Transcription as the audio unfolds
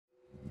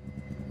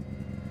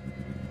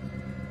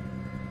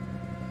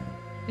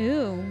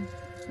Ooh,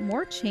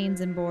 more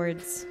chains and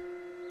boards.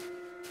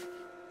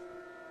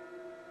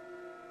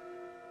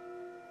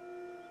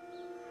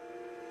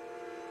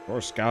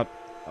 Or Scout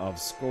of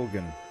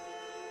Scoggins.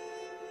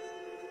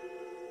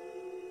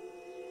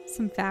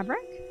 Some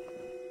fabric?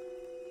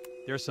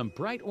 There's some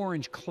bright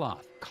orange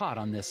cloth caught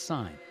on this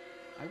sign.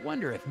 I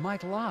wonder if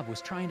Mike Lobb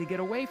was trying to get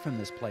away from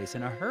this place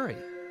in a hurry.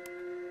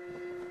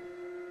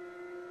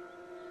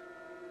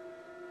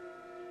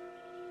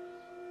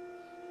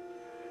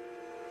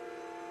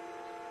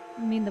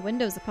 I mean, the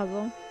window's a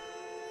puzzle.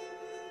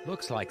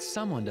 Looks like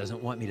someone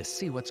doesn't want me to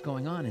see what's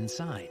going on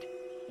inside.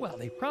 Well,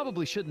 they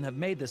probably shouldn't have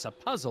made this a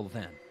puzzle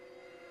then.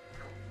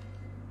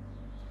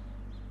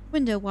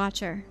 Window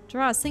watcher.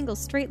 Draw a single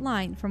straight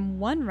line from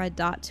one red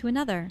dot to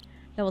another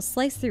that will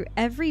slice through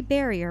every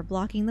barrier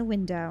blocking the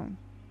window.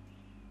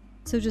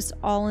 So just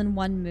all in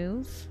one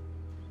move?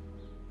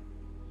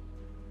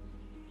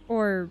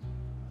 Or...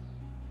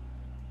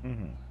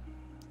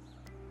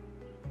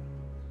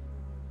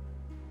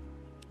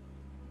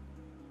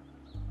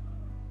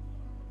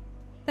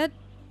 That,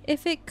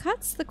 if it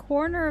cuts the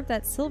corner of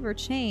that silver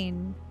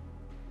chain,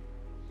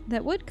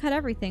 that would cut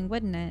everything,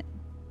 wouldn't it?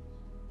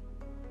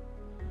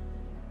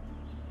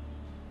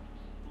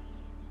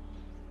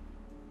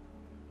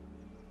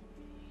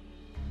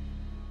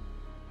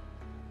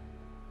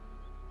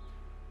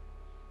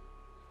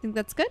 Think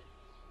that's good?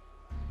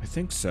 I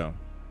think so.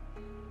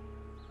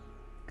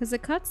 Because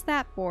it cuts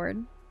that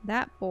board,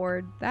 that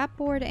board, that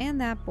board,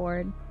 and that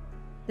board.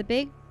 The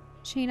big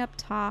chain up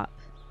top.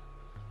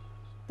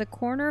 The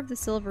corner of the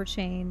silver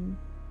chain.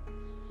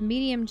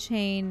 Medium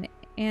chain,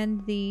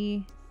 and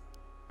the...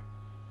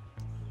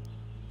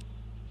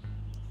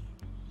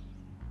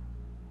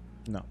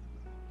 No.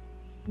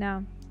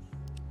 No.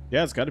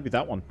 Yeah, it's got to be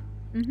that one.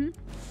 Mm-hmm.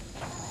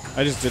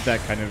 I just did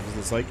that kind of,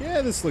 it's like,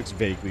 yeah, this looks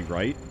vaguely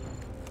right.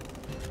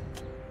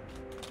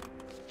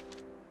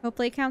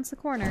 Hopefully it counts the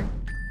corner.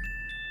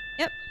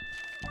 Yep.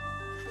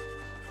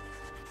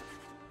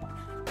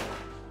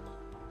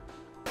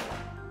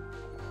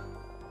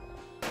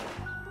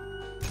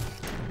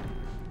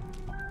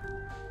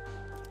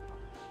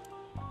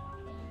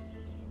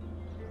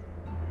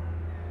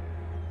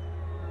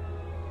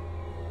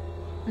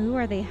 Ooh,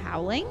 are they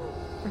howling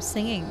or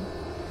singing?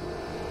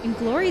 And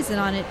Glory's in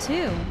on it too.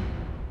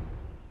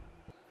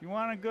 If you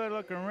want a good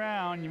look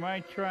around, you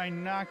might try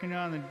knocking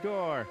on the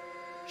door.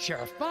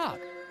 Sheriff Bog!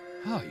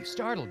 Oh, you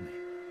startled me.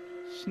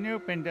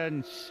 Snooping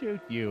doesn't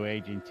suit you,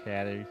 Agent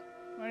Tethers.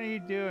 What are you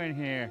doing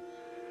here?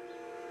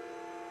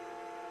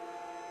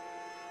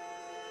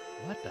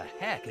 What the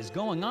heck is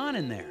going on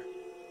in there?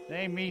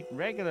 They meet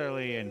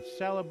regularly and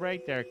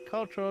celebrate their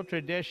cultural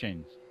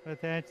traditions.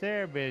 But that's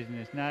their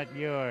business, not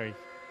yours.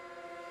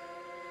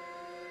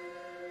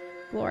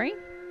 Glory?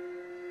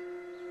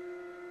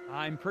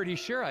 I'm pretty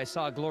sure I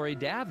saw Glory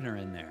Davner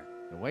in there.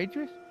 The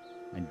waitress?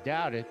 I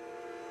doubt it.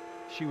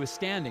 She was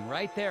standing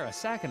right there a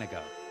second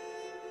ago.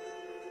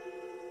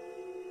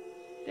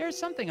 There's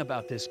something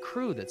about this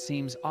crew that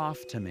seems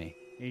off to me.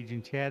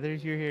 Agent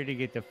Tethers, you're here to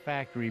get the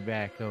factory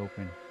back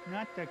open,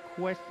 not to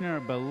question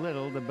or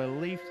belittle the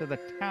beliefs of the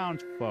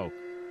townsfolk.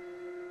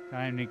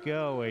 Time to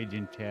go,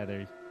 Agent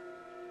Tethers.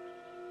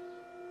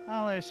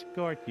 I'll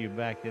escort you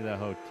back to the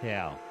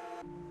hotel.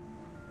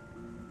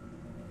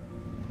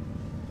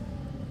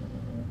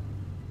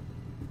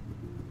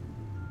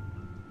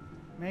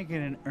 Make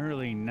it an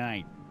early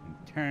night and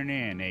turn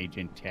in,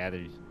 Agent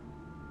Tethers.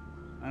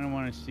 I don't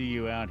want to see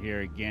you out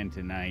here again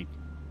tonight.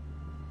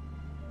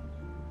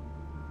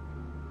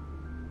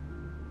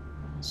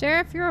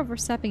 Sheriff, you're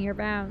overstepping your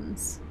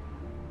bounds.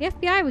 The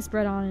FBI was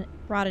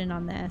brought in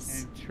on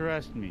this. And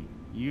trust me,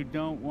 you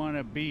don't want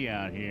to be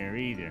out here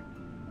either.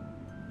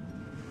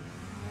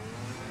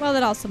 Well,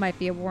 that also might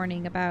be a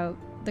warning about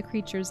the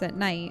creatures at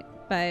night,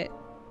 but...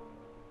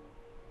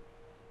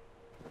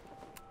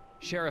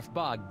 Sheriff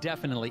Bog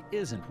definitely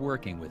isn't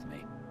working with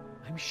me.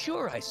 I'm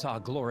sure I saw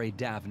Glory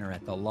Davner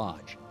at the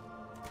lodge.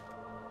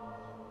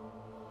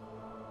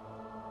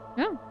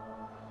 Oh.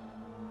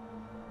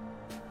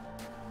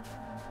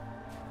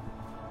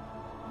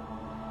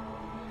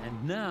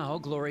 And now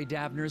Glory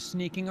Davner's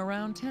sneaking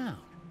around town.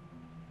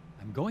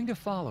 I'm going to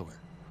follow her.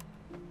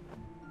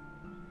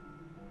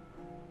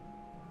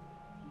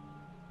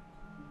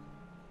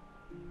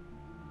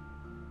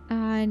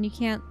 And you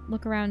can't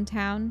look around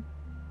town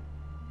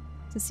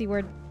to see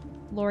where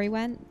Lori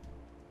went?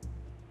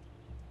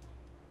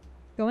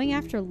 Going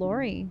after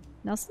Lori.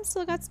 Nelson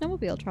still got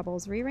snowmobile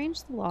troubles.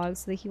 Rearrange the logs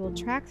so that he will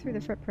track through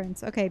the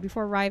footprints. Okay,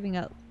 before arriving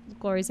at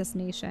Glory's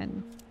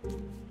destination.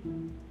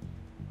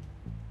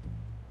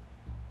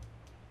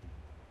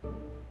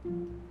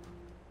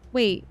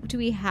 Wait, do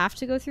we have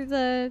to go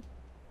through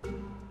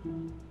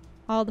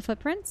all the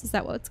footprints? Is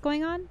that what's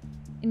going on?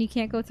 And you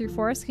can't go through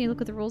forest? Can you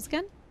look at the rules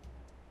again?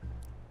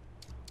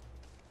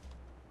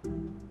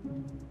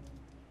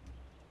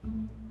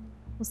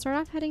 We'll start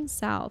off heading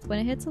south. When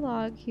it hits a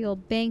log, he'll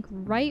bank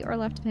right or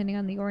left depending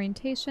on the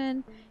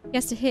orientation. He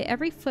has to hit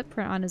every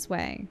footprint on his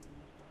way.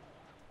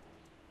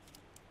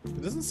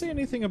 It doesn't say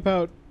anything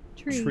about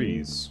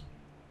trees.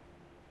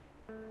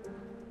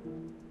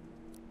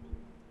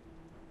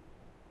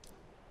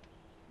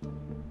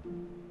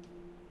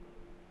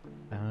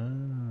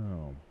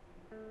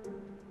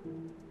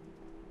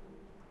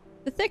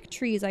 The thick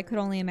trees I could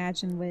only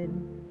imagine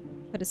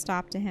would put a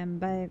stop to him,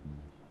 but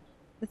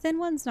the thin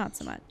ones not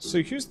so much.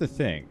 So here's the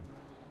thing.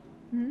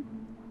 Hmm?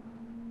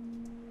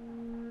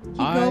 He'd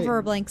go over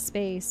a blank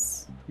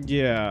space.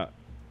 Yeah.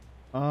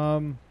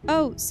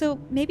 Oh, so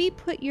maybe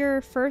put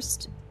your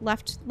first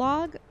left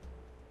log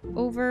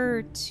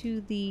over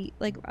to the,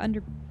 like,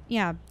 under,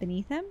 yeah,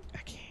 beneath him? I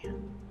can't.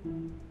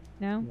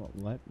 No? It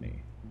won't let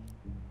me.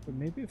 But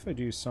maybe if I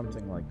do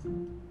something like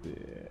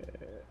this.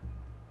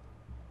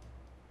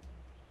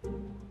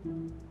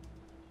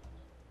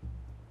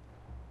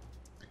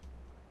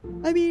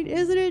 I mean,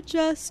 isn't it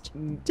just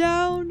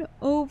down,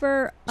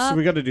 over, up, So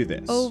we got to do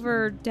this.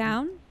 over,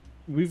 down?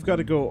 We've got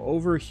to go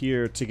over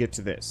here to get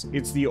to this.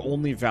 It's the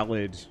only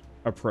valid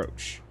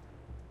approach.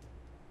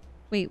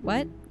 Wait,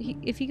 what?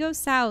 If he goes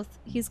south,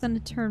 he's going to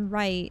turn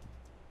right,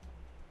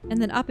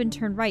 and then up and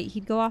turn right.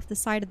 He'd go off the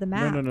side of the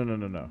map.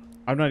 No.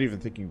 I'm not even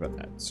thinking about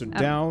that. So Oh.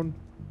 down.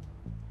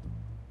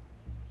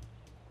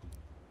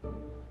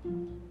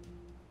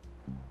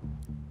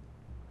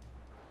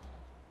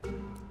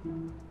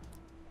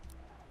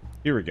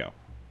 Here we go.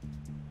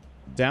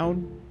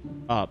 Down,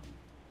 up,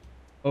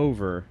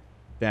 over,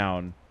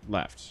 down,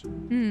 left.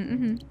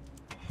 Mm-hmm.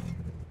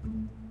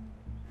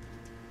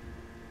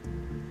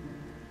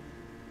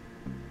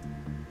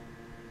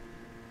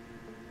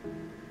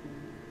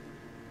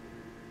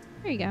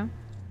 There you go.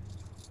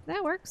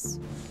 That works.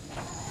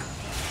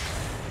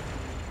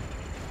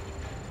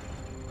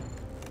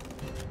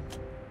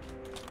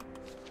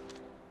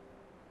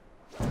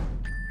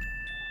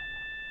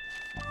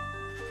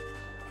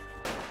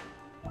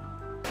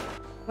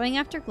 Going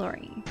after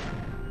glory.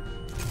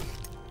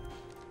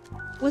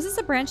 Was this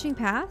a branching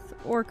path,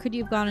 or could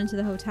you have gone into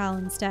the hotel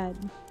instead?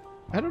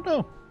 I don't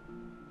know.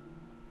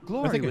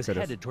 Glory think I was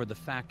could've. headed toward the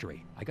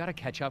factory. I gotta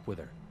catch up with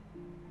her.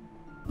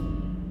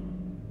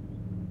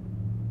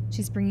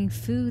 She's bringing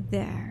food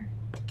there.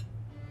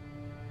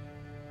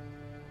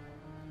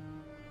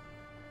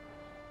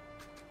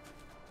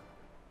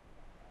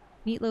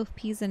 Meatloaf,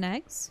 peas, and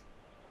eggs?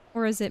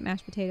 Or is it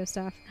mashed potato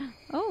stuff?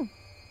 Oh.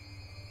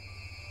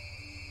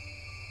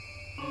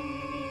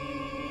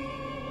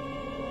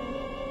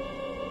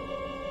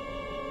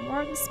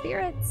 More of the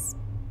spirits.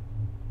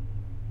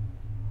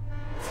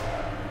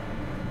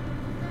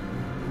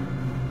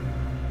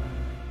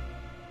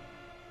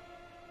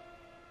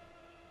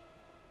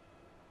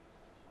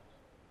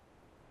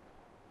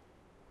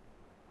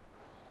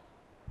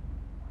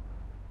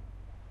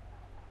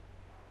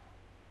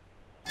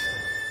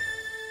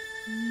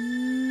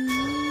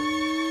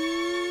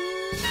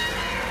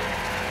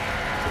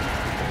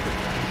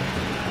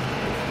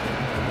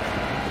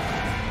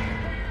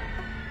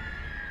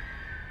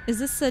 Is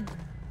this a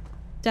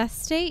death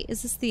state?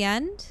 Is this the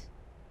end?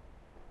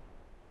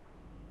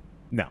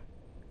 No.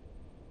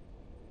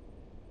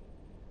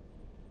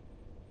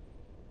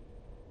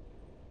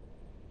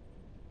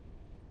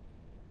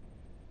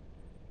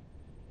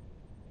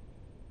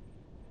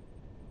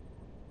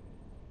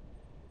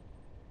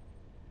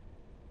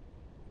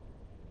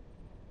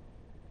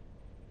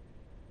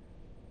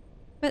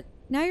 But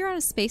now you're on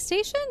a space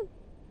station?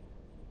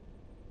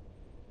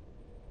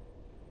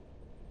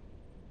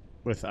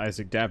 With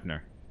Isaac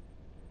Dabner.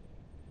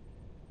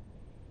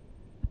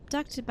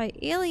 Abducted by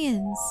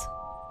aliens.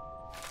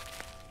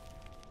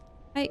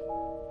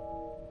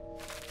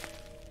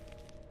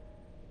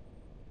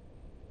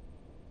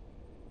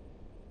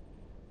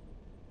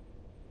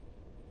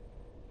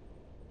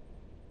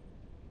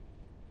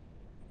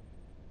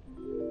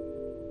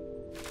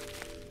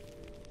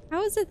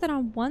 How is it that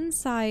on one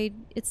side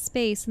it's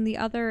space and the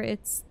other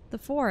it's the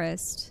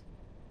forest?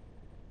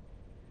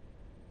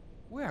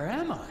 Where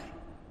am I?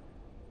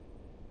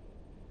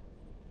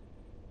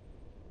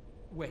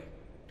 Wait,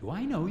 do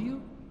I know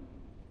you?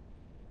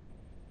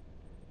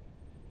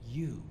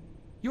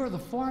 You're the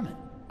foreman,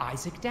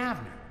 Isaac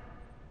Davner.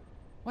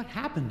 What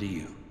happened to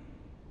you?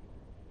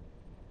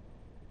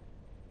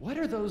 What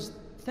are those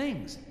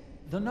things?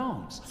 The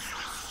gnomes.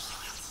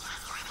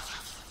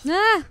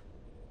 Ah!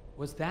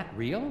 Was that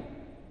real?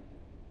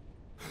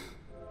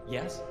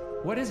 Yes?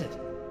 What is it?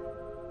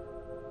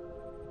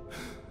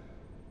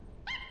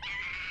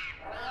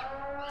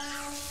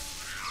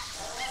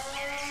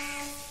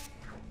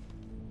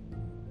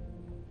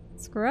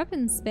 Screw up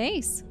in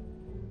space.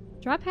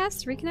 Draw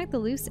paths to reconnect the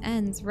loose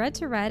ends, red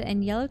to red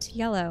and yellow to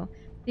yellow.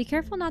 Be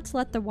careful not to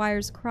let the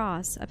wires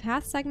cross. A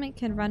path segment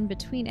can run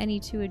between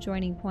any two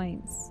adjoining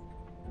points.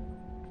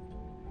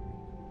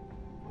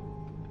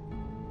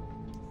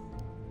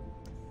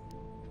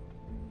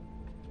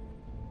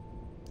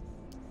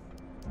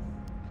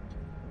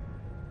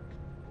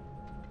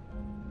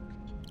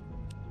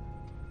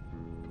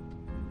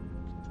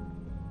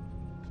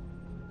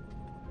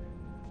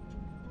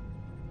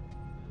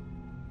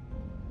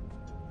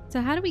 So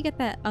how do we get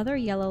that other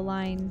yellow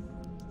line?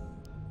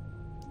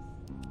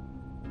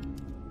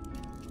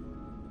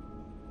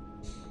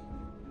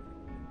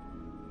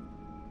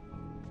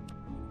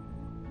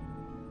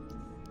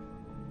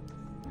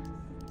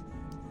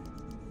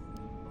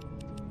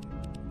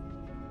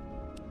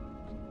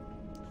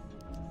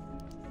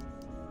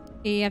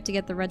 You have to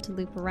get the red to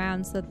loop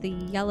around so that the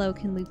yellow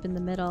can loop in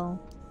the middle.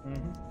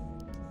 Mm-hmm.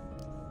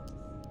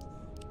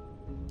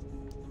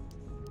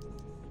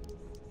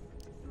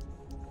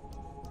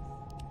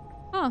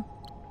 Oh,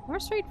 more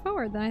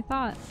straightforward than I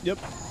thought. Yep.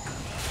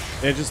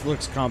 It just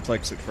looks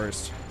complex at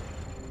first.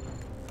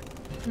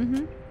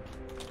 Mm-hmm.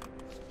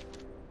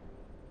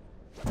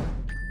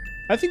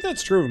 I think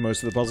that's true of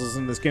most of the puzzles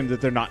in this game,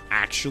 that they're not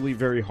actually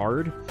very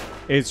hard.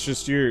 It's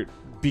just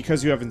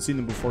because you haven't seen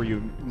them before,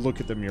 you look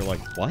at them, you're like,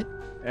 what?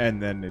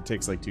 And then it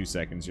takes like 2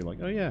 seconds. You're like,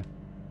 oh yeah.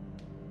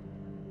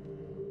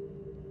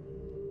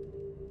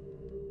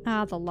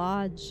 Ah, the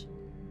lodge.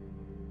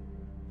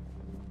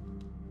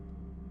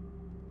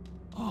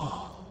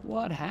 Oh,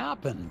 what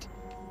happened?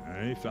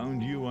 I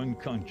found you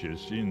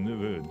unconscious in the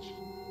woods.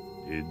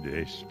 Did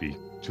they speak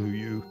to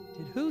you?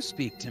 Did who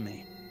speak to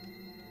me?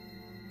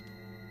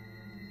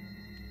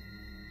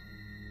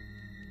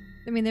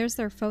 I mean, there's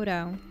their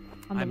photo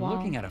on the wall. I'm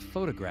looking at a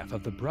photograph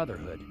of the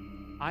Brotherhood.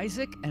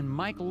 Isaac and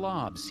Mike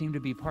Lobb seem to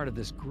be part of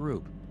this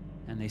group,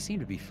 and they seem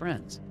to be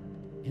friends.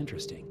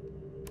 Interesting.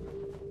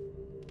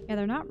 Yeah,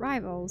 they're not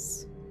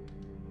rivals.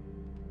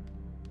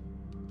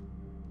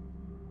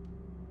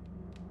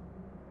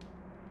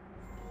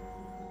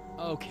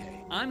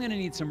 Okay, I'm gonna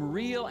need some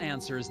real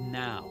answers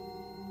now.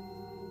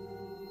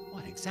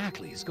 What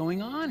exactly is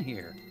going on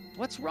here?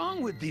 What's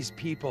wrong with these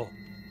people?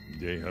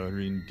 They are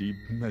in deep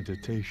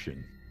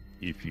meditation.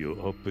 If you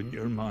open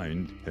your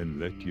mind and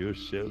let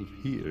yourself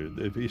hear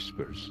the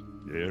whispers,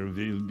 there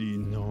will be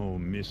no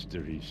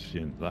mysteries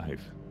in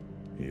life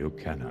you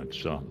cannot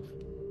solve.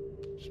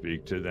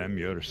 Speak to them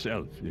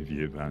yourself if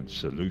you want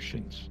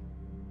solutions.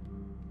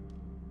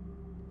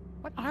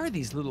 What are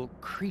these little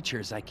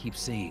creatures I keep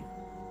seeing?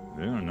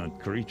 They are not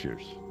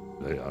creatures.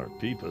 They are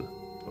people,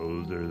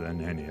 older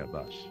than any of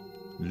us,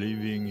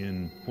 living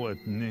in what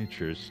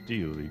nature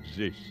still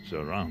exists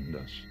around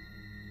us.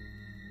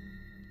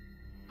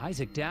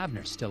 Isaac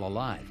Davner's still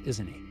alive,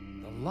 isn't he?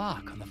 The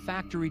lock on the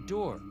factory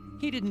door.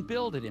 He didn't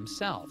build it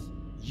himself.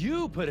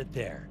 You put it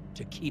there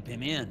to keep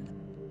him in.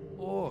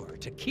 Or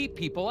to keep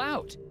people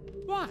out.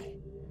 Why?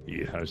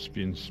 He has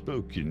been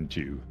spoken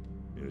to.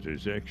 It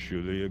is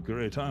actually a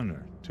great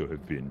honor to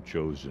have been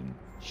chosen.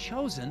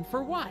 Chosen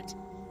for what?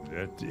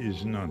 That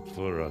is not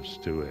for us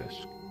to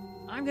ask.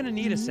 I'm gonna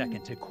need a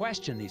second to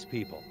question these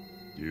people.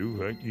 Do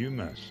what you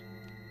must.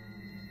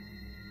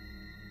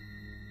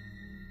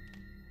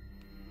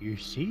 You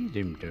see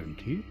them,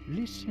 don't you?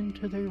 Listen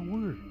to their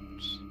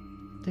words.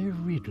 Their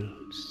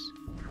riddles.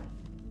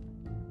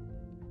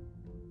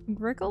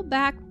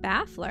 Grickleback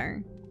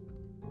Baffler.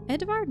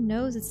 Edvard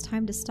knows it's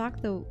time to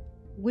stock the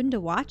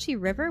Windawachi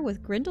River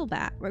with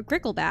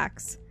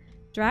gricklebacks.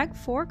 Drag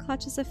 4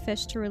 clutches of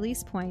fish to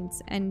release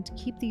points, and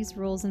keep these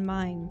rules in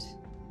mind.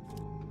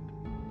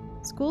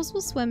 Schools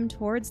will swim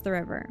towards the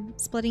river,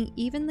 splitting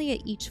evenly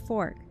at each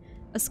fork.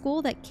 A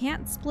school that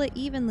can't split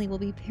evenly will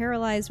be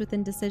paralyzed with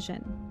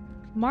indecision.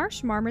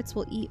 Marsh marmots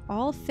will eat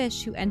all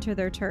fish who enter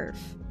their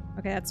turf.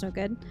 Okay, that's no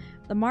good.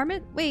 The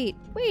marmot... Wait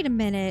a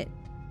minute.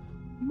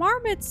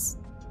 Marmots...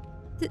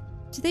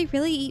 do they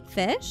really eat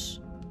fish?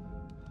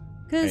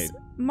 Because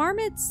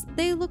marmots,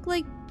 they look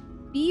like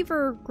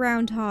beaver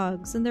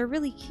groundhogs, and they're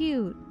really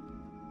cute.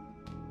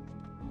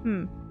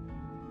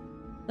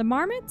 The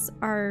marmots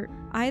are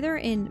either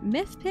in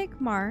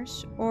Mythpick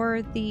Marsh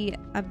or the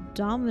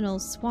Abdominal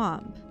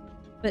Swamp,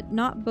 but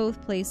not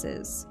both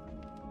places.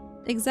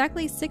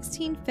 Exactly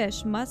 16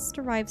 fish must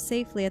arrive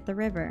safely at the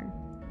river.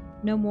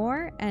 No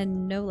more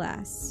and no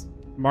less.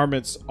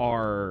 Marmots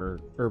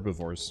are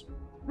herbivores.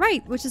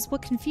 Right, which is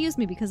what confused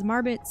me because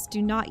marmots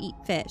do not eat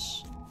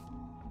fish.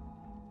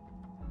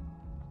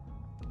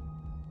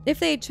 If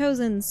they had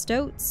chosen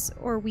stoats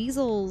or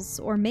weasels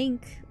or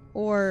mink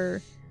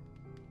or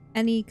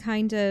any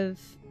kind of...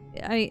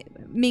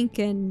 mink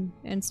and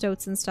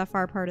stoats and stuff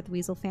are part of the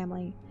weasel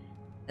family,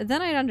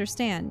 then I'd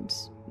understand.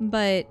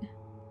 But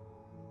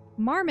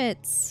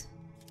marmots...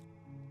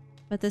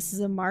 But this is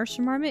a marsh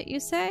marmot, you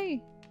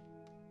say?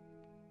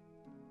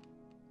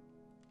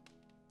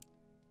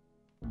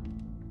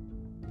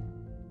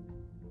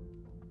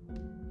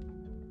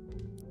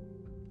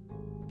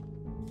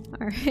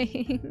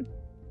 Alright.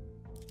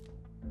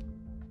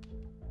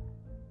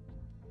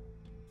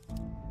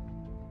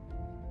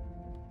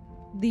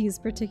 These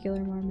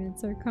particular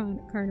marmots are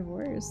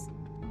carnivores.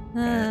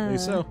 Apparently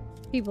so.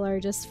 People are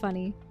just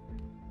funny.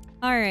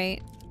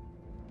 Alright.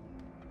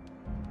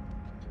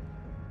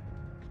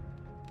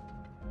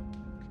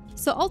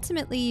 So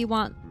ultimately you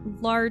want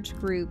large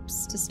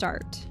groups to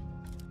start.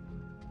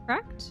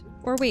 Correct?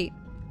 Or wait.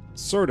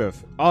 Sort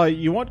of.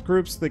 You want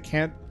groups that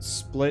can't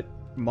split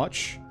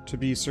much to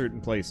be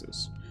certain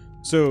places.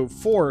 So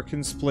 4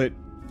 can split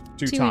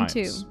 2 times. 2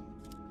 and 2.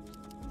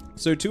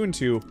 So 2 and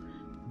 2.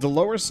 The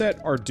lower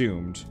set are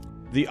doomed.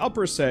 The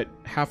upper set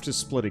have to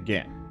split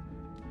again,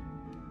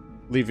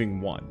 leaving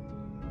 1.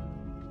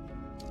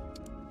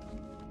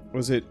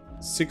 Was it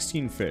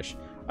 16 fish?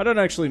 I don't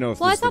actually know if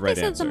this is the right answer. Well, I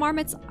thought they said the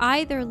marmots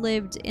either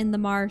lived in the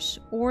marsh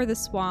or the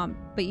swamp,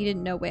 but you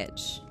didn't know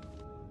which.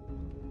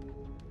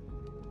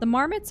 The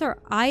marmots are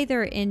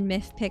either in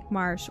Mythpick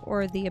Marsh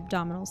or the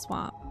Abdominal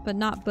Swamp, but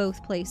not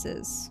both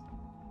places.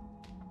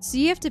 So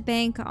you have to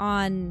bank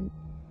on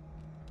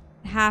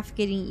half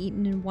getting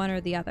eaten in one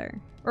or the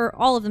other. Or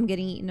all of them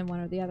getting eaten in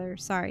one or the other,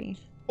 sorry.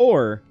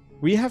 Or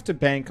we have to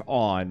bank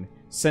on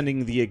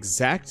sending the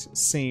exact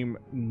same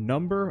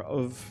number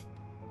of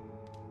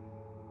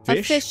fish.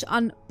 A fish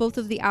on both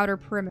of the outer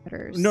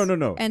perimeters.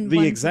 No. And the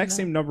one exact from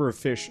same number of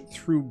fish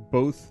through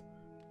both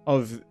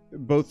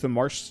the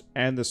marsh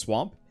and the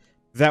swamp.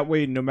 That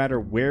way, no matter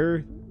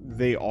where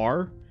they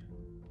are,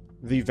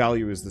 the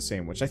value is the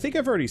same, which I think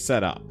I've already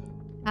set up.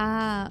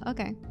 Ah,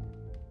 okay.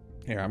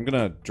 Here, I'm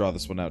gonna draw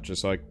this one out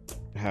just so I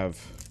have...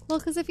 Well,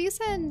 because if you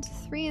send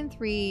 3 and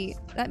 3,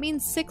 that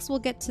means 6 will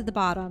get to the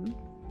bottom.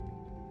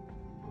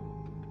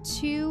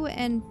 2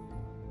 and...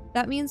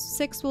 that means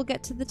 6 will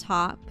get to the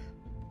top.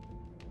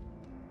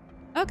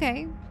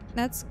 Okay,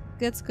 that's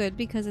good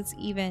because it's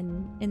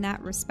even in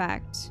that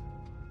respect.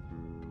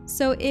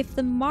 So if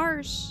the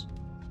marsh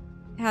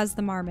has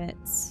the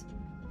marmots,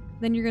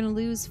 then you're going to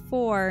lose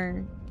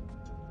 4,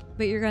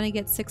 but you're going to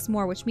get 6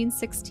 more, which means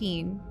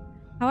 16.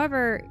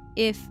 However,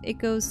 if it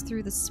goes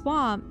through the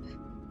swamp,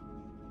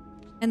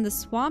 and the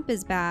swamp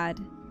is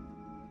bad,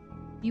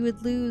 you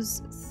would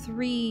lose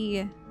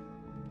 3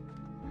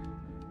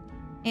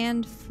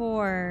 and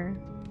 4,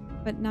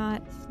 but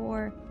not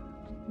 4.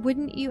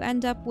 Wouldn't you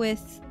end up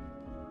with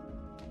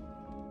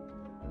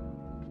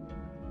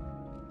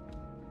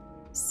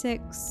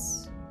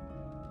 6?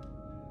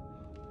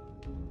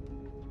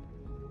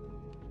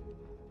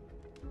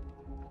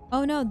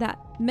 Oh no, that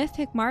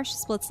Mythic Marsh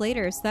splits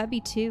later, so that'd be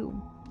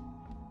 2.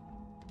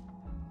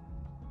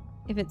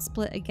 If it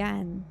split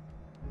again.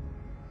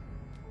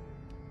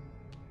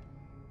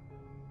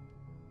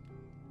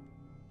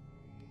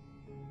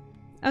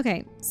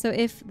 Okay, so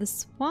if the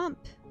swamp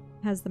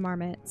has the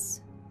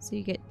marmots, so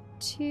you get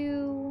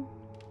 2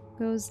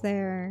 goes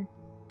there.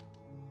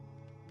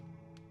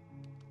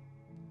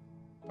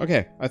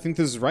 Okay, I think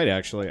this is right,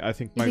 actually. I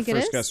think You my think it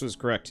first is? guess was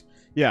correct.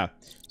 Yeah,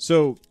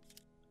 so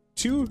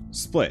 2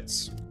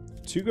 splits.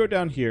 2 go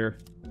down here,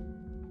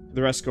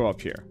 the rest go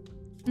up here.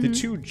 The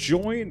 2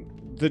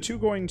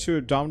 going to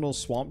Abdominal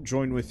Swamp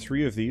join with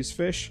 3 of these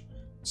fish,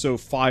 so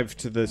 5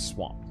 to this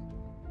swamp.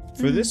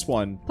 For this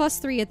one... Plus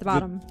 3 at the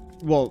bottom.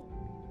 Well,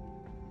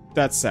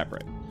 that's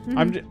separate.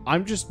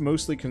 I'm just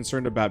mostly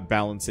concerned about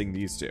balancing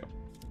these 2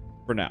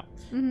 for now.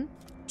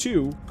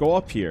 2 go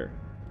up here.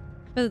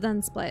 But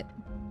then split.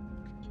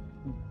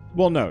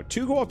 Well, no.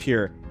 2 go up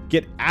here,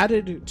 get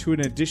added to an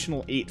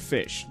additional 8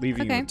 fish,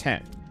 leaving you with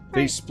 10.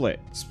 They split,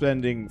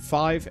 spending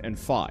 5 and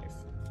 5.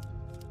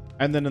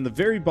 And then in the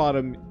very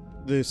bottom,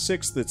 the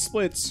 6 that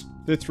splits,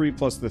 the 3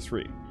 plus the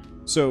 3.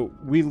 So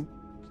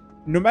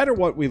no matter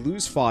what, we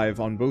lose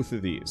 5 on both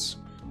of these.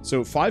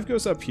 So 5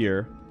 goes up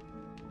here,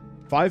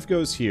 5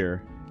 goes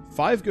here,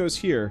 5 goes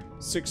here,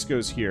 6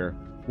 goes here.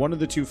 One of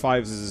the 2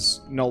 5s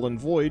is null and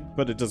void,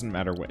 but it doesn't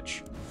matter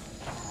which.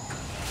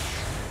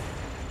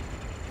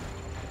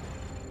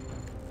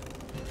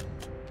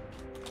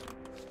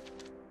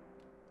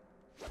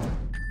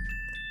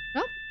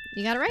 Oh,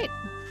 you got it right.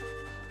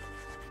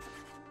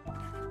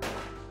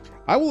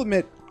 I will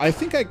admit, I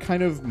think I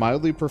kind of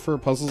mildly prefer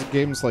puzzles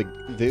games like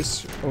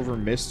this over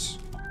Myst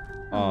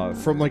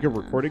from like a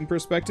recording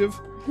perspective,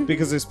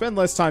 because I spend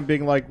less time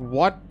being like,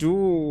 what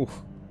do...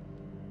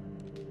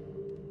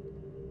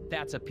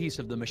 That's a piece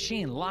of the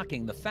machine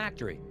locking the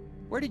factory.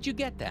 Where did you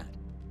get that?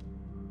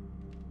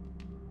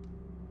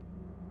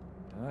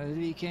 All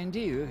we can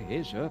do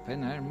is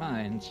open our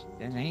minds.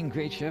 The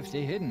language of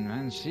the hidden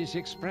ones is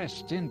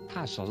expressed in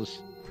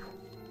puzzles.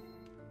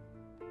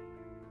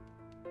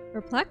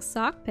 Perplex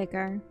Sock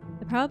Picker.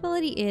 The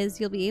probability is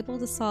you'll be able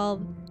to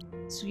solve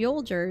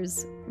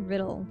Sjoldger's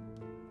riddle.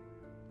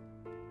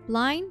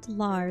 Blind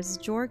Lars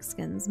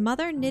Jorgson's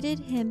mother knitted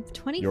him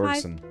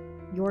 25...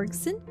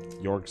 Jorgson.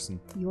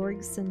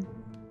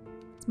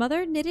 His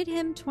mother knitted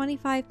him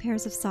 25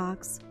 pairs of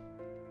socks.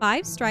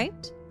 5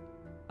 striped,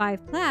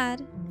 5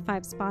 plaid,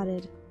 5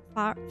 spotted,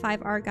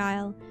 5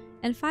 argyle,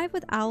 and 5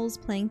 with owls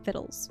playing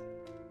fiddles.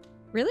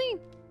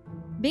 Really?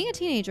 Being a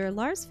teenager,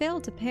 Lars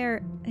failed to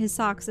pair his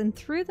socks and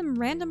threw them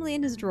randomly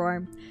in his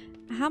drawer.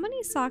 How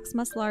many socks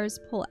must Lars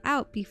pull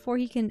out before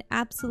he can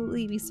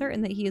absolutely be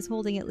certain that he is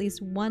holding at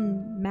least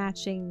one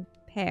matching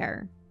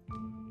pair?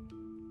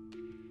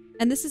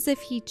 And this is if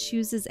he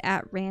chooses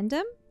at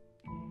random?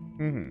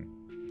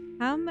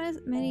 How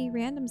many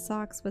random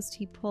socks must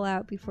he pull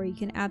out before he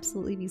can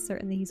absolutely be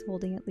certain that he's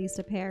holding at least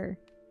a pair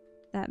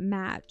that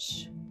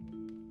match?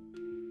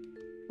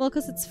 Well,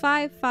 because it's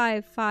 5,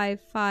 5, 5,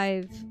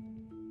 5,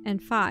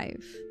 and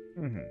 5.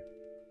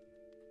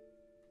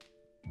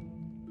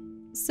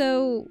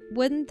 So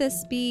wouldn't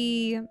this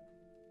be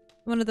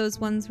one of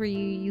those ones where you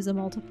use a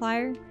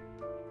multiplier?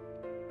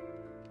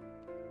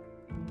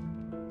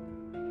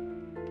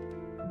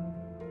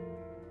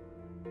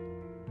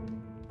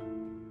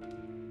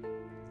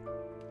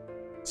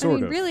 Sort I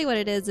mean, of. really what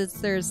it is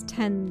there's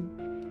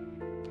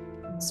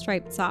 10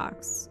 striped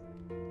socks.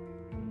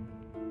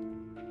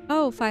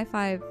 Oh, 5,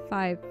 5,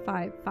 5,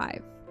 5,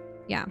 5.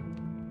 Yeah.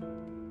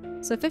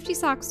 So 50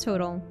 socks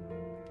total.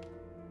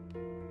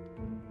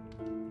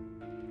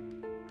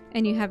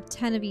 And you have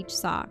 10 of each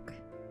sock.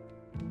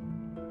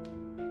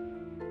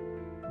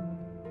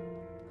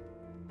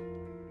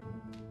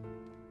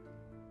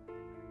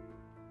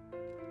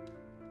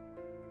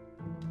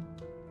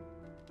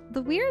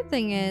 The weird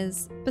thing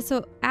is, but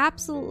so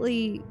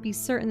absolutely be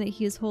certain that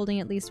he is holding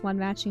at least one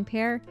matching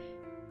pair.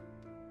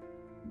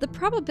 The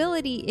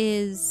probability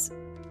is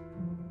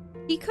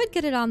he could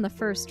get it on the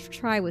first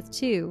try with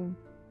 2,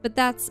 but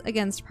that's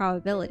against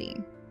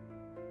probability.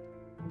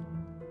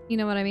 You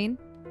know what I mean?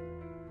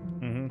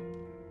 Mm-hmm.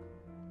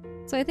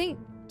 So I think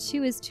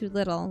 2 is too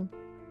little.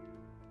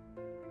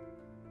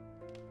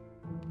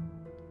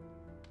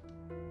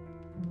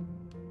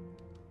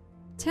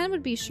 $10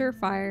 would be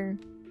surefire.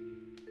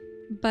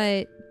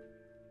 But,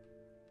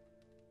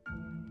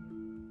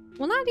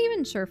 well, not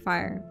even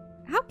surefire.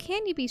 How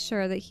can you be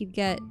sure that he'd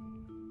get...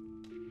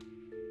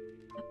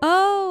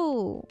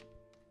 Oh!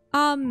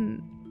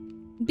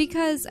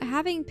 Because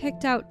having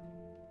picked out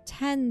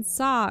 10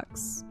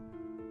 socks...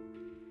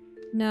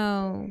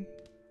 No.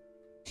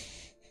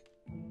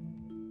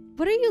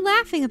 What are you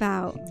laughing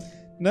about?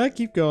 No,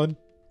 keep going.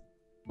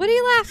 What are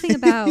you laughing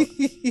about?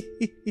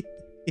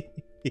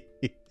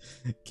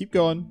 Keep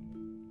going.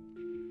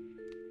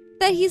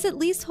 That he's at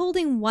least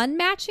holding one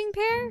matching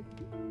pair?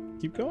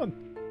 Keep going.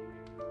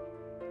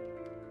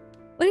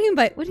 What do you mean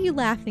by, what are you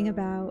laughing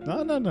about?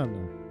 No.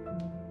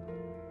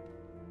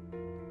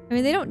 I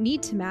mean, they don't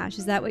need to match.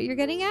 Is that what you're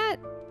getting at?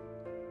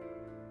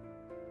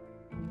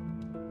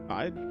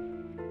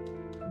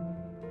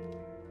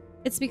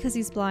 It's because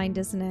he's blind,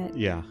 isn't it?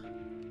 Yeah.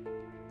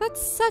 That's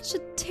such a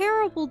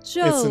terrible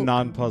joke. It's a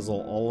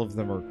non-puzzle. All of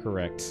them are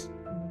correct.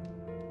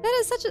 That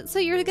is such a... So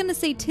you're gonna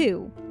say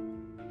 2.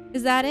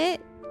 Is that it?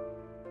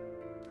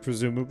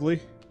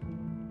 Presumably.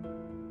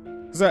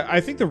 Because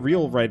I think the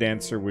real right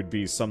answer would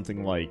be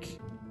something like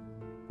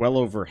well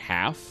over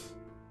half.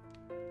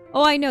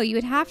 Oh, I know. You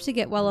would have to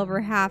get well over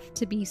half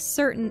to be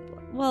certain.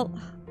 Well...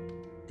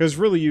 Because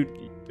really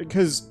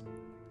because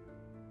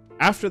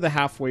after the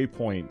halfway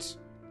point,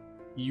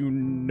 you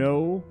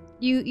know...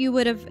 You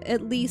would have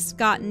at least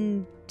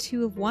gotten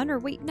 2 of 1, or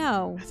wait,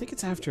 no. I think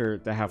it's after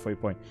the halfway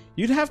point.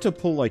 You'd have to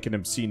pull like an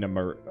obscene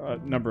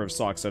number of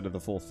socks out of the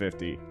full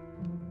 50.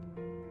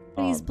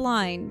 But he's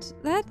blind.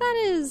 That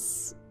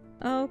is...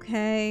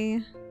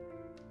 Okay.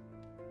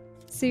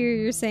 So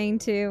you're saying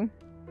 2.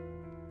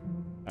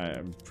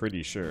 I'm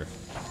pretty sure.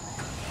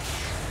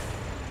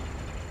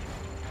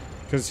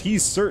 Because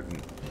he's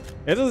certain.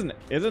 It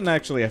doesn't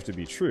actually have to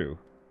be true.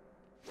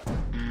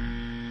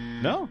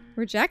 No?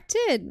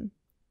 Rejected.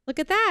 Look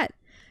at that.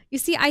 You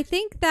see, I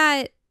think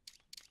that...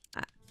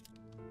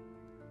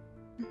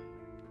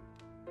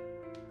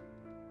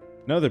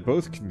 No, they're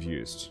both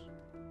confused.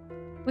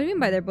 What do you mean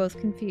by they're both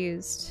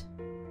confused?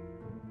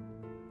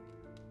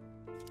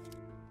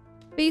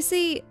 But you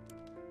see,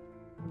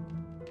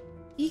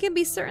 he can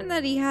be certain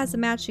that he has a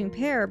matching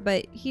pair,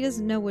 but he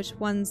doesn't know which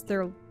ones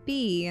there'll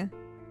be.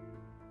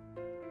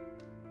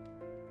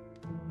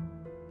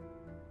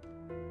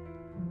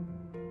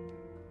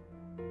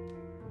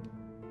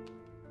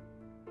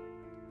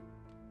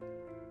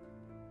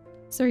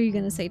 So are you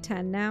gonna say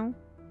 10 now?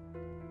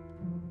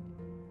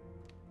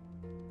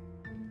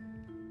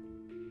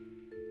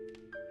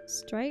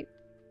 Stripe,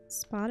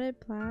 spotted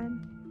plaid.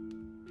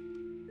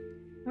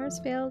 Lars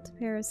failed to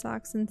pair his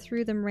socks and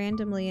threw them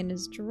randomly in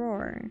his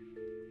drawer.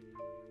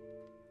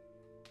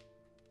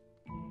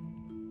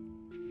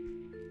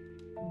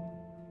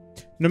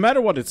 No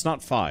matter what, it's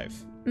not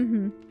 5.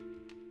 Mm-hmm.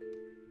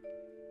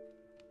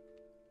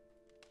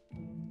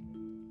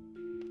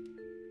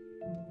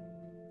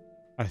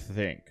 I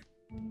think.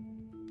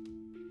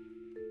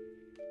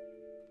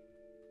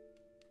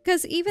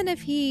 Because even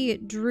if he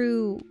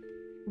drew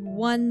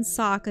 1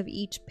 sock of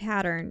each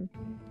pattern,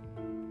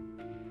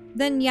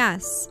 then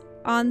yes,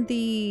 on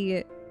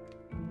the...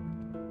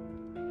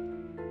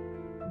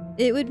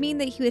 It would mean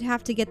that he would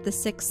have to get the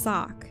 6th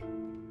sock.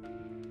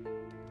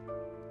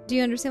 Do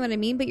you understand what I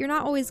mean? But you're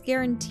not always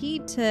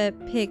guaranteed to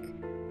pick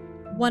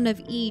 1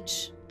 of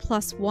each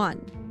plus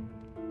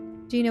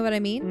 1. Do you know what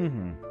I mean?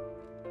 Mm-hmm.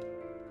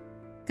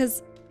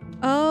 Because...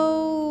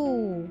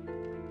 Oh!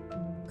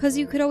 Because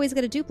you could always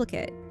get a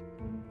duplicate.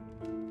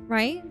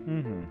 Right?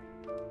 Mm-hmm.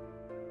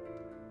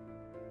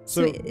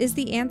 So is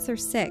the answer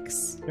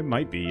 6? It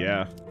might be,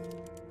 yeah.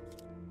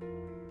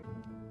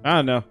 I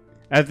don't know.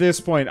 At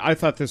this point, I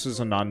thought this was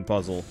a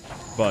non-puzzle,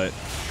 but...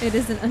 It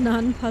isn't a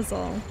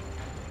non-puzzle.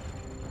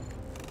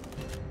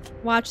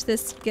 Watch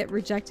this get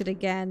rejected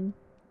again.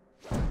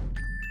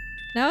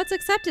 Now it's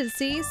accepted.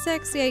 See?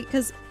 6, 8,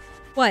 because...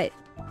 What?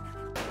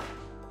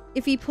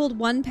 If he pulled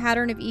 1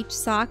 pattern of each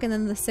sock and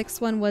then the 6th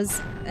one was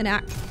an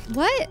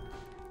What?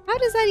 How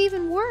does that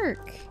even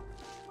work?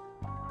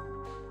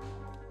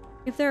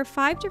 If there are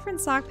 5 different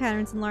sock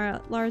patterns and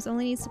Lars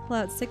only needs to pull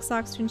out 6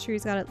 socks to ensure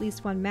he's got at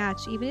least 1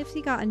 match, even if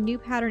he got a new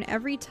pattern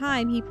every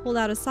time he pulled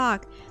out a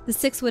sock, the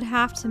 6 would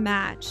have to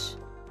match.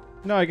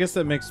 No, I guess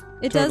that makes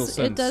total sense.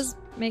 It does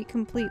make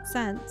complete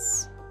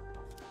sense.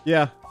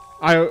 Yeah.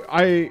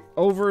 I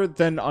over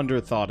then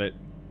underthought it.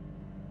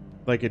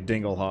 Like a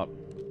dingle hop.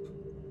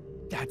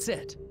 That's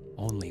it.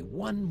 Only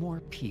one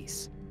more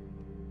piece.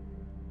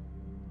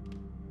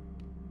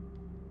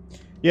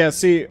 Yeah,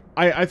 see,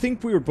 I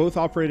think we were both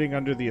operating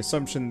under the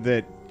assumption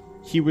that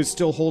he was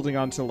still holding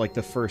on to, like,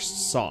 the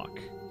first sock.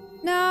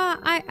 Nah,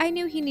 I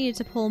knew he needed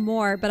to pull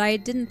more, but I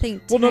didn't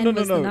think 10 Well, no,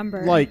 was the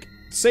number. Like,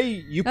 say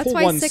you That's pull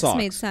why one 6 sock.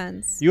 made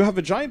sense. You have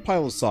a giant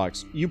pile of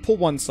socks. You pull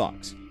one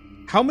socks.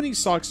 How many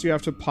socks do you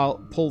have to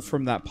pull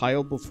from that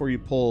pile before you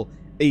pull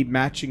a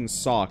matching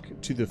sock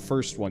to the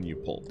first one you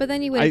pulled? But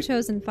then you would have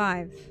chosen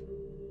 5.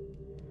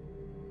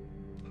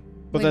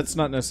 But that's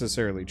not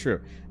necessarily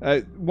true.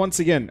 Once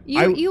again,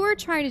 you were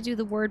trying to do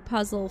the word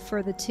puzzle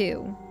for the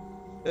 2.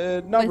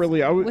 Not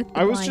really. I was just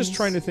blinds.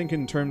 trying to think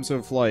in terms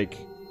of, like...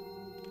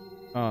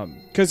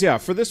 Because, yeah,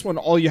 for this one,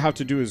 all you have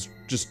to do is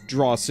just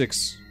draw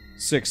six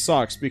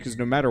socks, because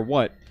no matter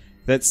what,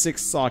 that 6th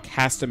sock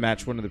has to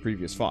match one of the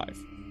previous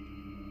 5.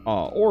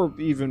 Or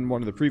even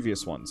one of the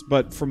previous ones.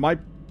 But for my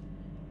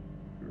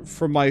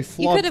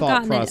flawed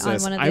thought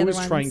process, I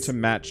was trying to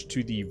match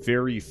to the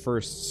very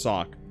first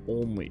sock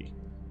only.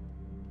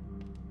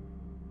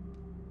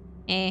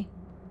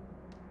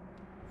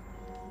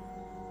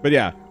 But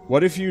yeah,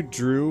 what if you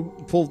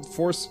pulled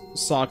 4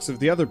 socks of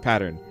the other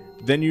pattern?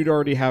 Then you'd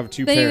already have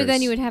 2 pairs.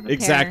 Then you would have a pair.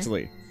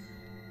 Exactly.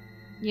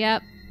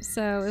 Yep.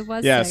 So it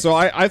was 6. So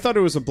I thought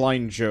it was a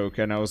blind joke,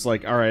 and I was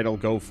like, alright, I'll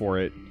go for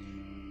it.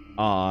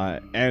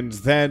 And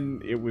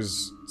then it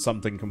was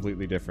something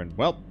completely different.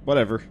 Well,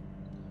 whatever.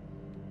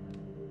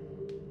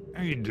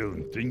 I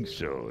don't think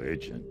so,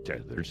 Agent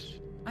Tethers.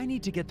 I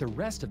need to get the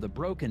rest of the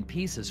broken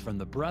pieces from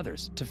the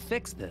brothers to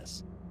fix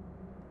this.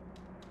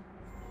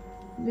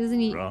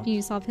 Can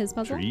you solve his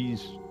puzzle?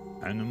 Trees,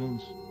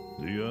 animals.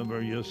 Do you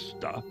ever just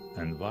stop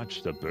and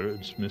watch the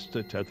birds,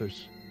 Mr.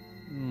 Tethers?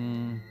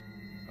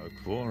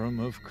 A quorum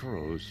of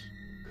crows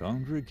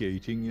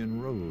congregating in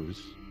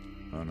rows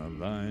on a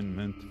line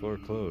meant for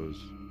clothes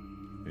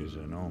is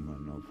an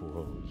omen of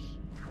woes.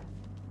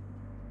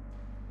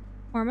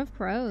 Quorum of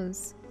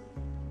crows.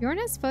 Bjorn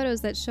has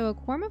photos that show a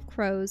quorum of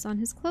crows on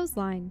his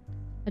clothesline.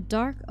 A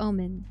dark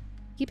omen.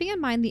 Keeping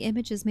in mind the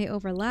images may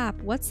overlap,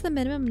 what's the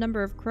minimum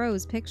number of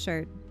crows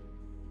pictured?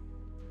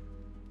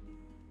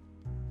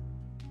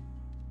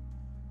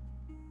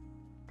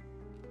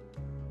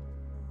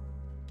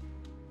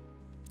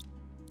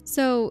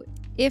 So,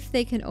 if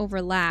they can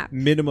overlap.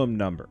 Minimum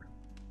number.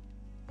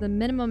 The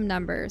minimum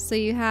number. So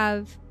you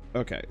have...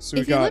 Okay, so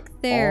we got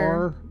look there,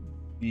 R,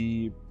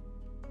 B,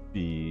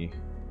 B.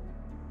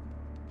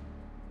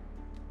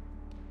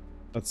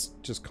 Let's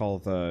just call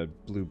the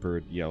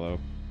bluebird yellow.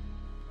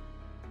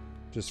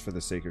 Just for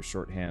the sake of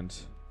shorthand.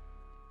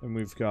 And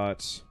we've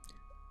got...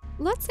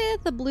 Let's say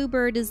that the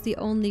bluebird is the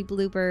only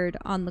bluebird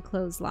on the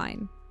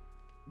clothesline.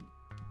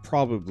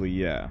 Probably,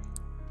 yeah.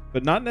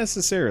 But not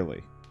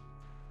necessarily.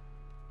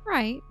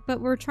 Right,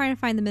 but we're trying to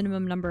find the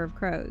minimum number of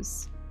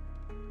crows.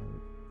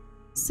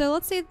 So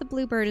let's say that the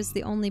bluebird is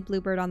the only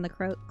bluebird on the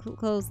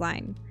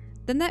clothesline.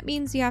 Then that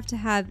means you have to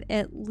have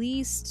at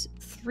least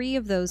 3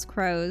 of those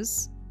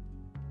crows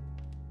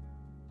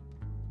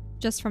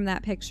just from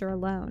that picture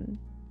alone.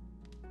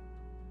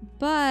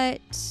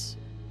 But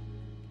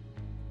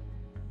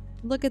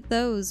look at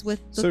those with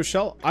the...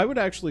 So I would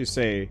actually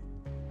say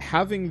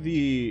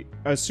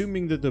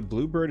assuming that the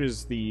bluebird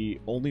is the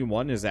only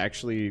one is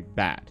actually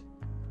bad.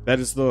 That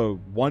is the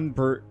one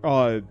bird.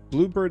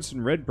 Bluebirds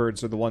and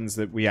redbirds are the ones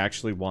that we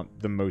actually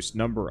want the most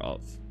number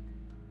of.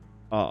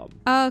 Oh,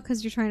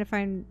 because you're trying to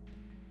find...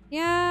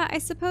 Yeah, I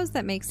suppose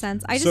that makes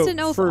sense. I just didn't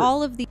know if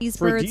all of these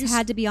birds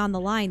had to be on the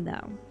line,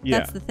 though. Yeah.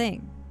 That's the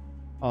thing.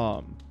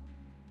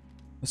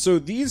 So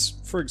these,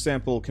 for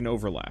example, can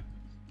overlap.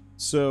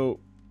 So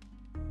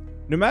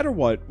no matter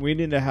what, we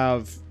need to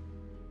have...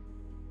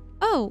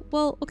 Oh,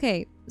 well,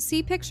 okay.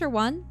 See picture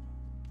 1?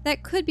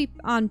 That could be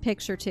on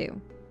picture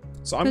 2.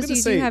 So I'm going to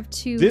say have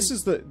 2...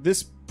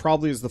 this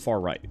probably is the far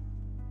right.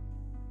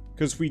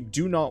 Because we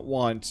do not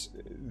want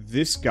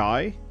this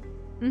guy.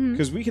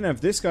 Because we can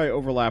have this guy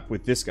overlap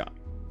with this guy.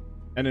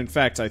 And in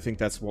fact, I think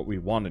that's what we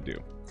want to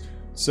do.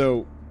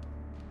 So,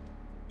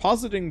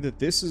 positing that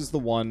this is the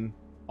one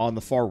on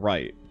the far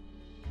right.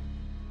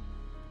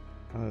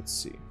 Let's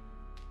see.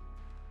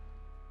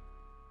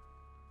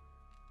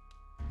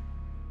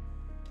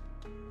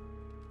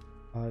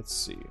 Let's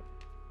see.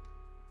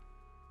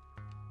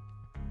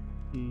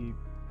 E,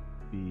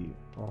 B,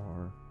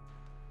 R,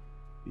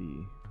 B,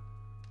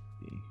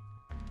 B.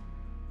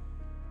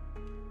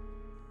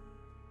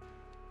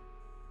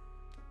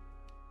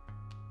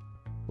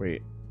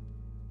 Wait.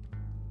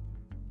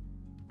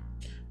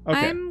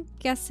 Okay. I'm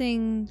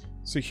guessing...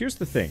 So here's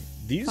the thing.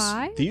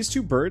 Five? These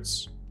 2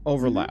 birds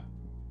overlap.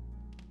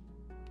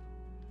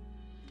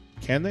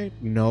 Can they?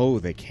 No,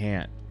 they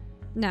can't.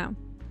 No.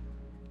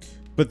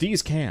 But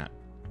these can.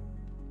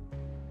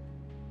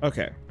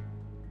 Okay.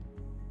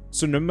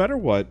 So no matter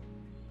what,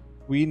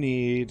 we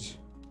need...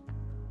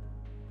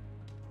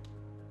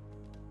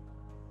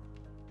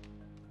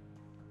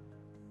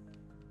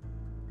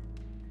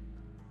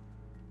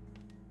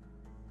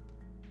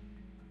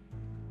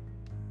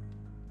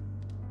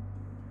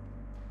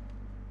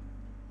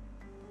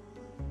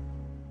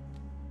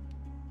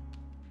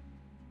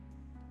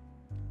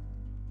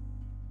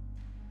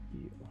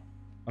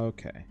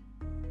 Okay.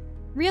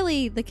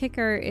 Really, the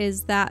kicker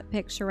is that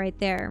picture right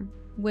there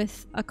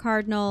with a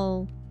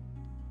cardinal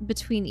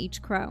between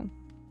each crow.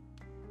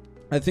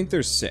 I think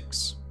there's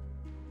 6.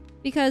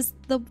 Because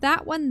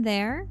that one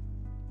there,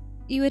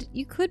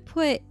 you could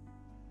put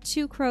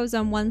 2 crows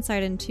on one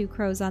side and 2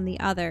 crows on the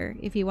other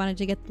if you wanted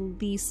to get the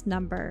least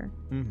number.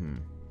 Mm-hmm.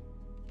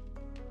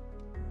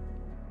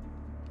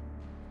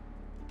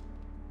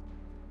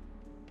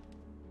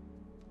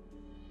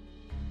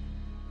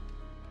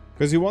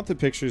 Because you want the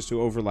pictures to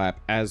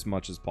overlap as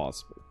much as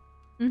possible.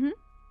 Mm-hmm.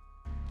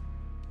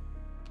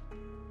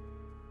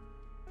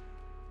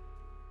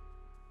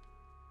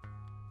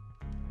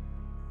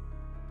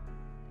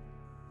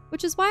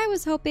 Which is why I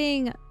was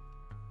hoping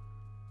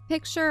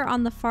picture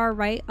on the far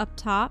right up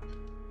top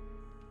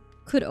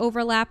could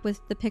overlap with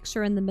the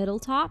picture in the middle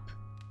top.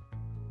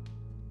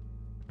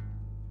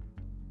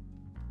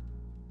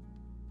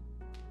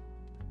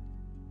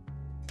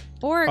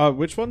 Or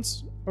Which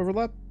ones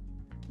overlap?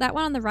 that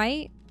one on the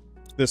right,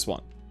 This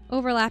one.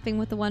 overlapping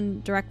with the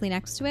one directly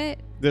next to it,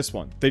 This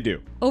one. They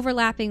do.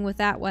 overlapping with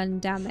that one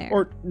down there.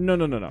 Or,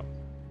 no.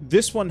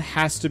 This one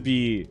has to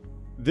be...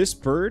 This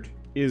bird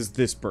is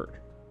this bird.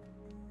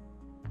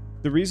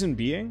 The reason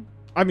being...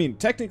 I mean,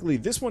 technically,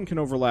 this one can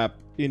overlap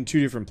in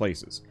 2 different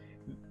places.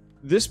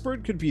 This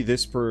bird could be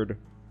this bird.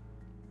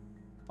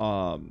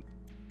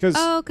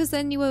 Because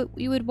then you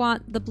would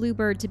want the blue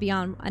bird to be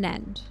on an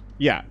end.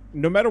 yeah,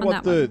 no matter On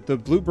what, that the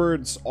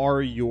bluebirds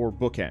are your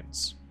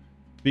bookends.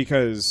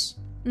 Because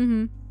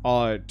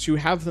to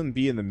have them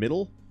be in the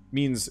middle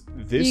means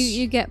this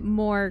You get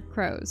more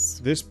crows.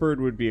 this bird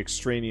would be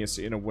extraneous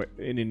in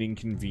an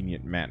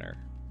inconvenient manner.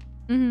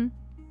 Mm-hmm.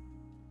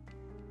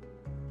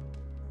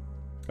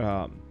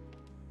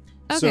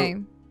 Okay.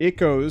 So it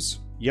goes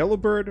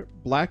yellowbird,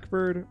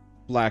 blackbird,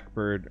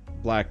 blackbird,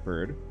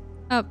 blackbird.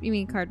 Oh, you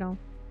mean cardinal.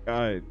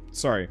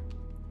 Sorry.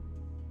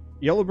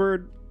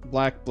 Yellowbird,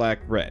 black, black,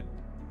 red.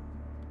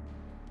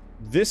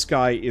 This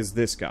guy is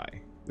this guy.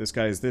 This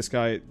guy is this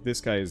guy.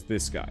 This guy is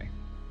this guy.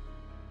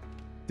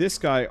 This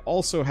guy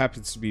also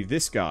happens to be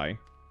this guy.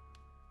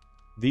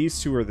 These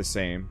 2 are the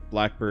same.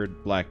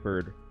 Blackbird,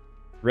 blackbird,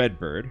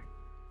 redbird.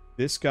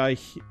 This guy...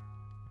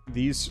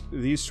 These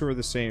 2 are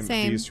the same.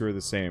 These 2 are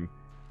the same.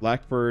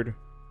 Blackbird,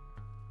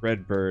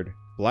 redbird,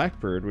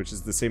 blackbird, which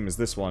is the same as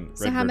this one.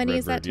 So how many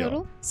is that yellow.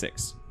 total?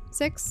 6.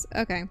 6?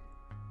 Okay.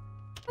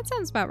 That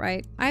sounds about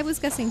right. I was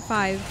guessing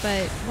 5,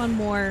 but one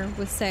more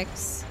with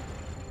 6.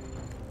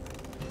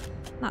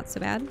 Not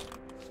so bad.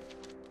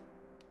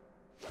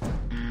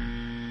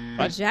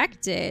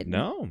 Rejected.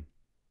 No.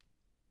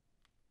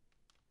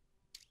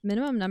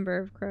 Minimum number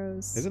of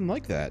crows. Isn't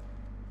like that.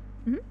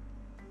 Mm-hmm.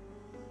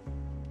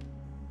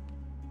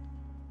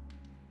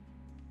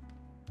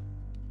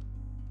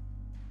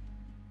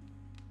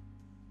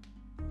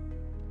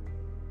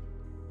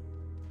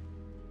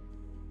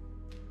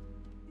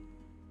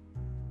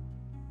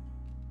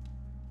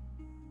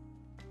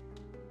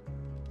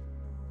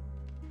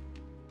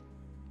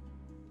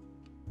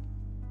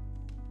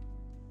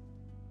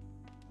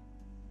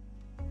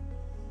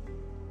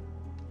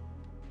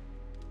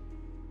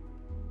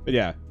 But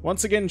yeah,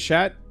 once again,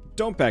 chat,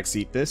 don't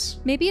backseat this.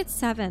 Maybe it's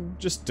 7.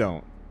 Just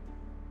don't.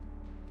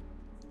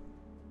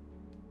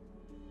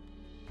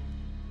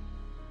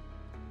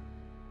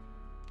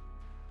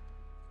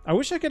 I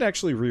wish I could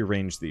actually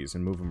rearrange these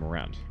and move them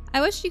around.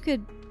 I wish you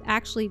could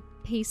actually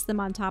paste them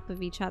on top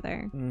of each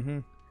other. Mm-hmm.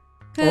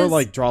 Or,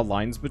 like, draw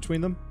lines between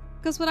them.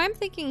 Because what I'm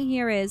thinking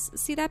here is,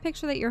 see that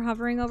picture that you're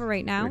hovering over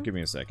right now? Here, give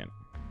me a second.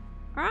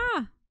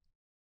 Ah!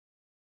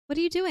 What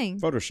are you doing?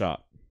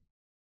 Photoshop.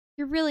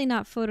 You're really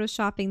not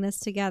photoshopping this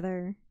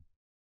together.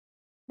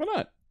 Why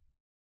not?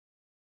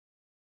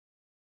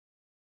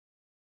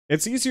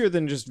 It's easier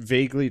than just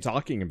vaguely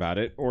talking about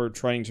it or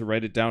trying to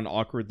write it down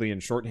awkwardly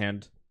in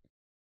shorthand.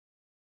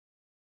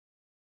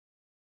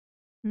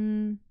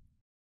 Hmm.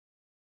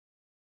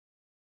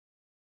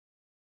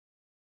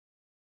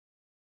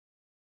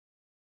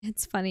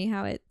 It's funny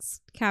how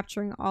it's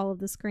capturing all of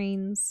the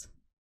screens.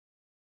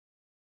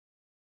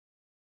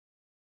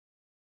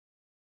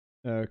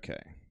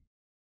 Okay.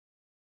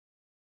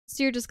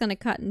 So you're just going to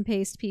cut and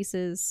paste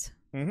pieces.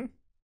 Mm-hmm.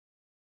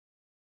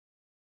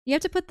 You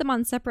have to put them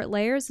on separate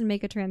layers and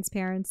make a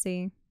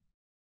transparency.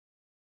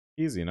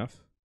 Easy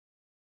enough.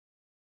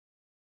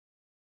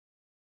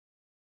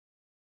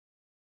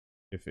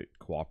 If it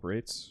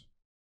cooperates.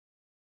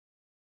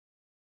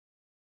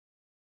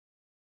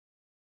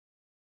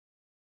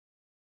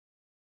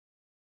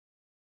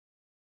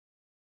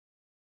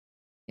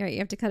 All right, you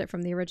have to cut it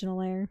from the original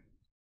layer.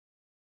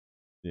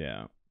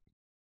 Yeah.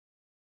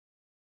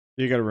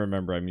 You gotta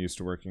remember, I'm used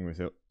to working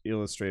with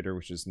Illustrator,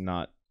 which is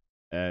not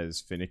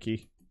as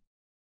finicky.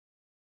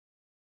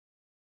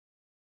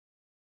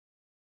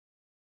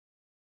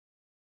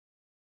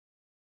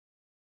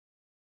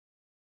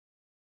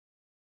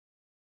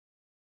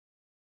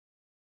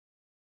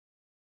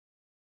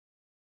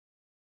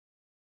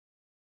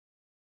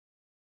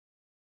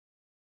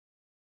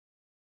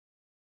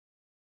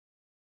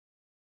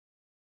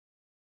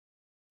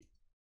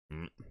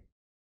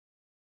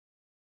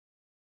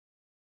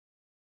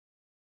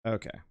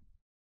 Okay.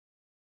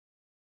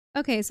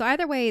 Okay, so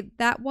either way,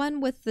 that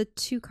one with the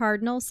 2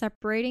 cardinals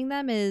separating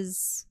them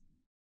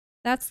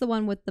that's the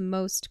one with the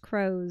most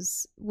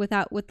crows with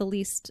the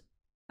least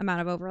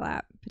amount of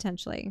overlap,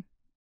 potentially.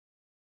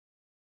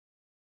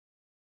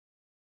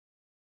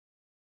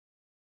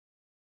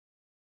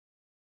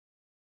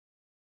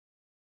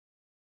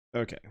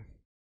 Okay.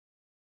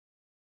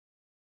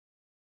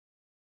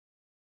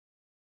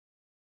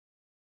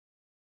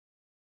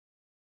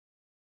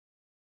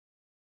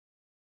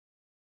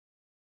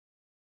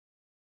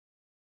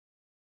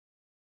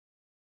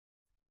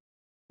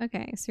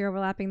 Okay, so you're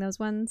overlapping those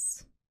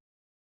ones.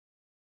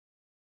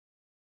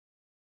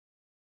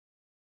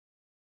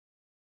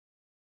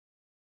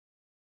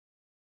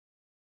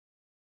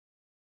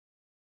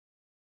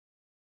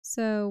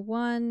 So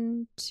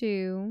 1,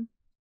 2,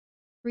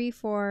 3,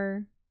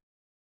 4.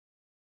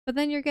 But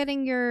then you're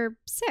getting your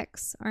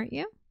 6, aren't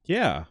you?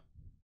 Yeah.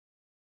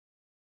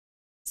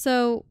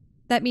 So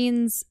that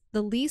means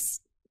the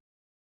least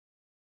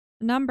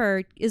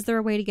number, is there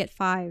a way to get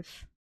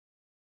 5?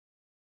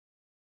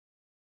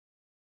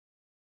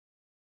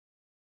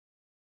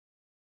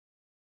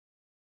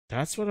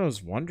 That's what I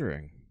was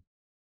wondering.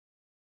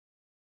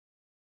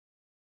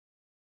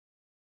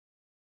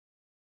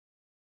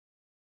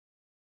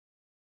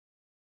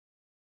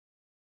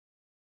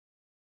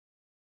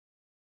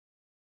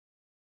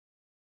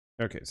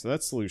 Okay, so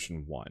that's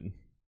solution 1.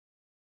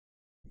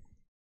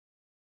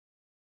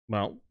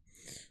 Well,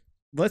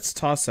 let's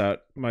toss out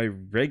my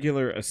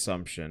regular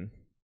assumption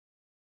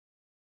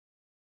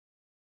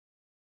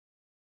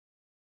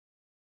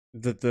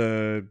that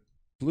the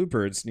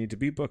bluebirds need to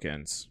be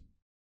bookends.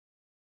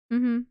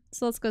 Mm-hmm.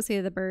 So let's go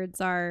see the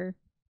birds are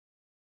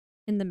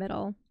in the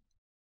middle.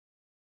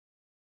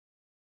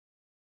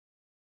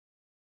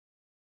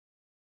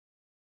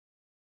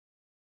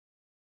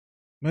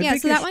 Yeah,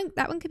 so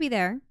that one could be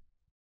there.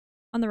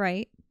 On the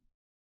right.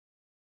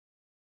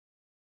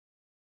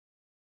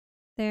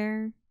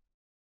 There.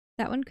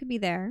 That one could be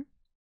there.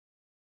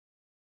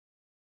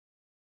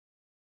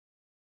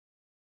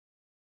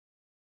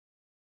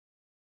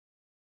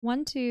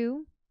 One,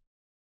 2,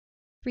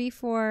 3,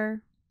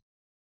 4.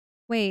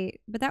 Wait,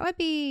 but that would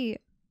be...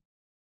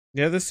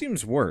 Yeah, this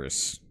seems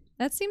worse.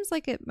 That seems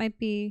like it might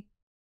be...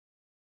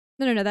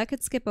 No, that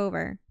could skip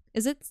over.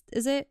 Is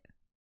it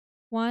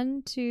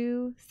 1,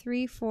 2,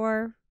 3,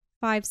 4,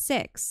 5,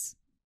 6?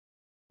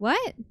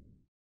 What?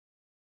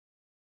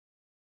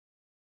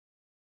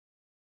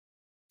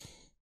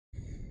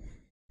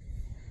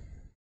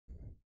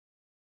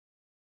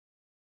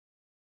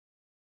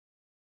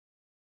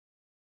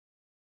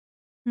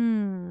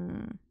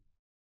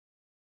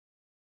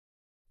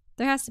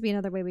 There has to be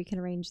another way we can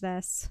arrange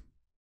this.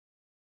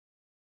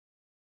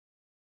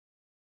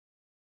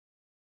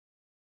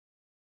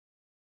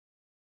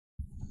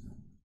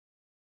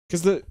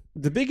 Because the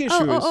big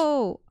issue is...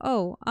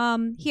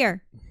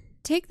 Here.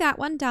 Take that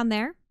one down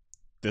there.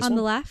 This on one?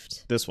 the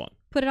left. This one.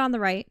 Put it on the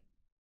right.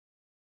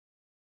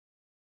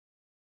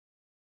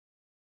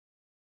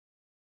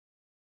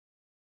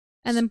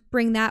 And then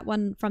bring that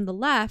one from the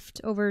left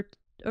over...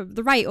 Or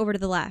the right over to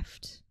the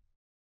left.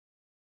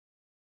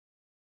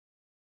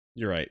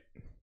 You're right.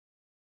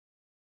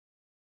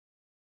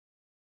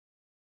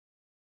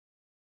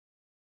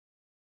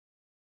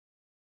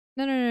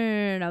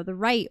 No. The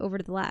right over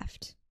to the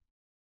left.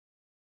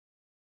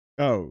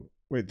 Oh,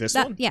 wait, this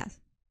one? Yes.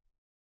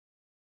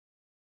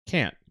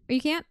 Can't. Oh,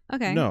 you can't?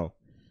 Okay. No.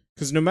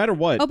 Because no matter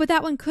what... Oh, but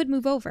that one could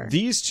move over.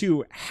 These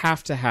two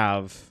have to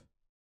have...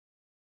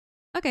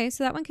 Okay,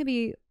 so that one could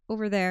be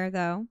over there,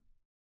 though.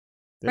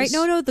 This? Right?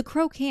 No, the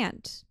crow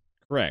can't.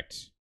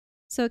 Correct.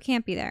 So it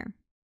can't be there.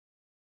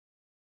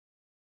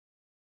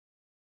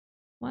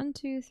 1,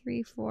 2,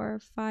 3, 4,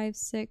 5,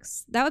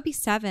 6. That would be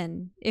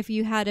 7 if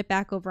you had it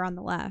back over on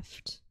the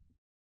left.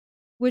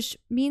 Which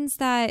means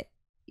that,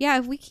 yeah,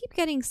 if we keep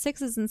getting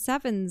 6s and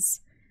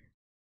 7s,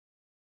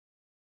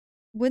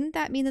 wouldn't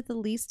that mean that the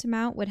least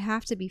amount would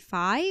have to be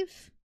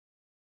 5?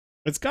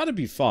 It's got to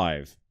be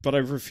 5, but I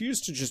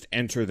refuse to just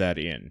enter that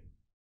in.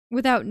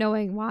 Without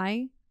knowing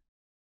why?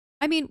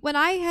 I mean, when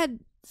I had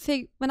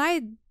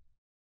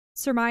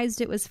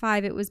surmised it was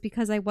 5, it was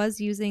because I was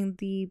using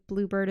the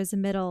bluebird as a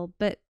middle,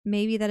 but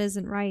maybe that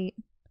isn't right.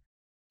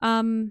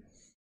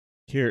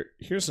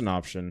 Here's an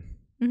option.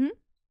 Mm-hmm.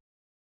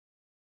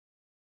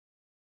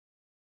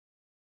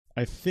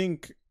 I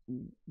think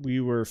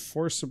we were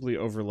forcibly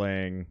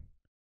overlaying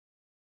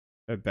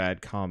a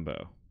bad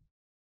combo.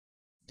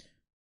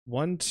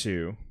 1,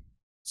 2.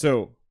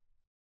 So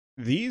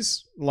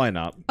these line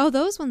up. Oh,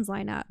 those ones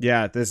line up.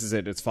 Yeah, this is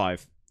it. It's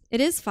 5. It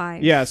is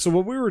 5. Yeah, so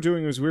what we were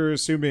doing was we were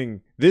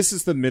assuming this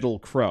is the middle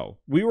crow.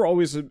 We were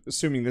always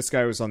assuming this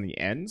guy was on the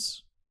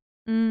ends.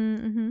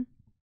 Mm-hmm.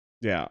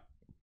 Yeah.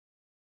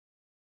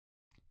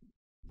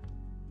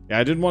 Yeah,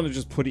 I didn't want to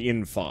just put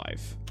in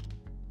 5.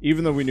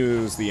 Even though we knew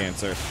it was the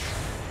answer.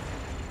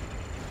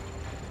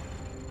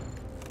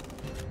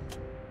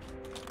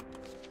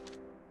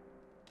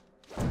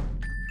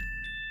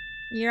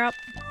 You're up.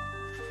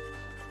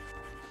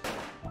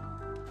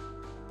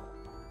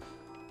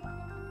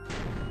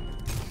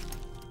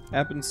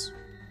 Happens.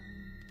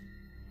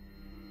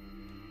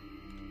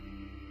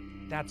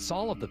 That's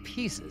all of the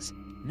pieces.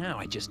 Now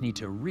I just need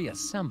to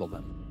reassemble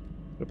them.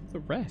 What about the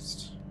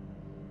rest?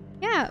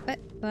 Yeah, but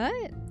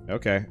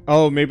Okay.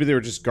 Oh, maybe they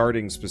were just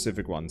guarding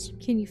specific ones.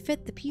 can you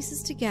fit the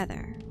pieces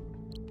together?